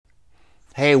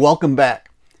Hey, welcome back.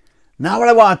 Now what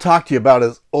I want to talk to you about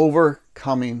is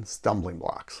overcoming stumbling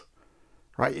blocks,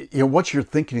 right? What you're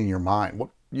thinking in your mind,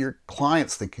 what your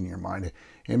clients think in your mind.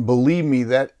 And believe me,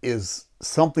 that is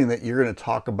something that you're going to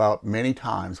talk about many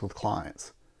times with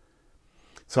clients.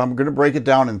 So I'm going to break it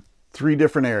down in three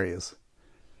different areas.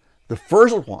 The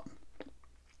first one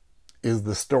is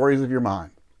the stories of your mind.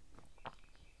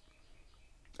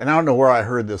 And I don't know where I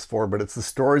heard this for, but it's the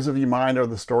stories of your mind or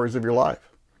the stories of your life.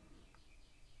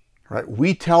 Right?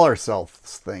 We tell ourselves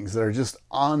things that are just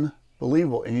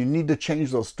unbelievable, and you need to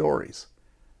change those stories.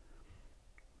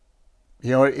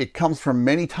 It comes from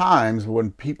many times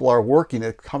when people are working,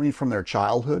 it coming from their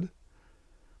childhood.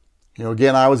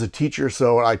 Again, I was a teacher,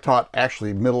 so I taught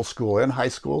actually middle school and high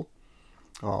school.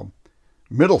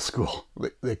 Middle school,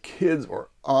 the kids were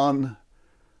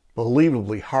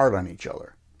unbelievably hard on each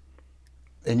other.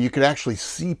 And you could actually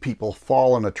see people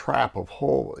fall in a trap of,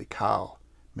 holy cow,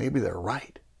 maybe they're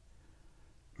right.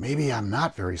 Maybe I'm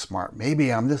not very smart.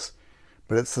 Maybe I'm this.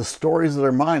 But it's the stories of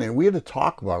their mind, and we had to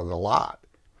talk about it a lot.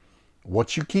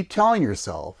 What you keep telling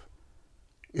yourself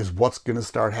is what's going to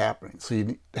start happening. So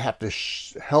you have to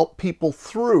help people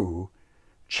through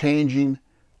changing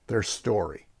their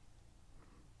story.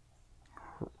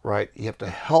 Right? You have to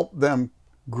help them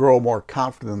grow more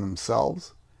confident in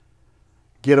themselves,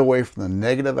 get away from the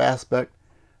negative aspect,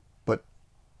 but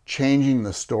changing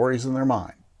the stories in their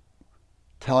mind,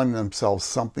 telling themselves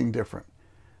something different.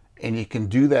 And you can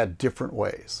do that different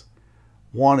ways.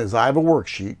 One is I have a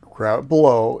worksheet, grab it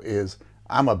below, is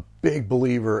I'm a big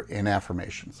believer in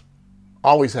affirmations.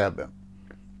 Always have been.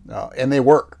 And they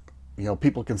work.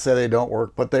 People can say they don't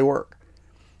work, but they work.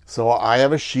 So I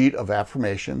have a sheet of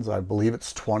affirmations. I believe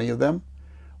it's 20 of them.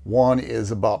 One is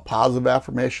about positive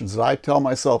affirmations that I tell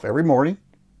myself every morning.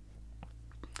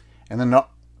 And then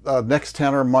the next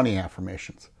 10 are money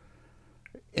affirmations.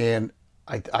 And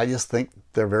I just think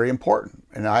they're very important.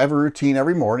 And I have a routine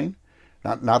every morning.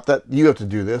 Not that you have to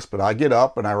do this, but I get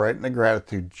up and I write in a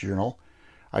gratitude journal.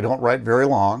 I don't write very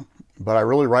long, but I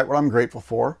really write what I'm grateful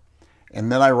for.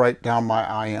 And then I write down my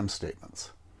I am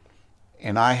statements.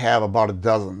 And I have about a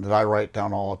dozen that I write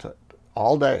down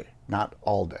all day, not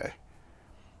all day.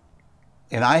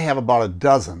 And I have about a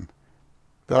dozen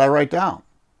that I write down.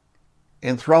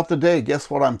 And throughout the day, guess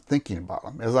what I'm thinking about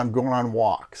them as I'm going on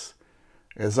walks,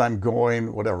 as I'm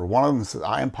going whatever. One of them says,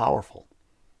 I am powerful.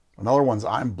 Another one's,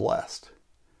 I'm blessed.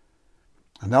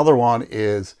 Another one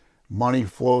is, money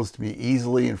flows to me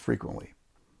easily and frequently.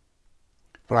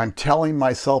 But I'm telling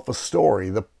myself a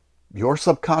story. Your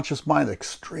subconscious mind is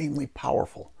extremely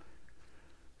powerful.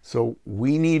 So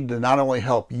we need to not only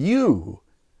help you,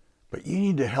 but you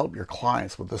need to help your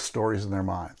clients with the stories in their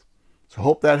minds. So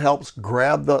hope that helps.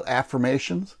 Grab the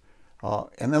affirmations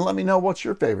and then let me know what's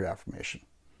your favorite affirmation.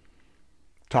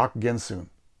 Talk again soon.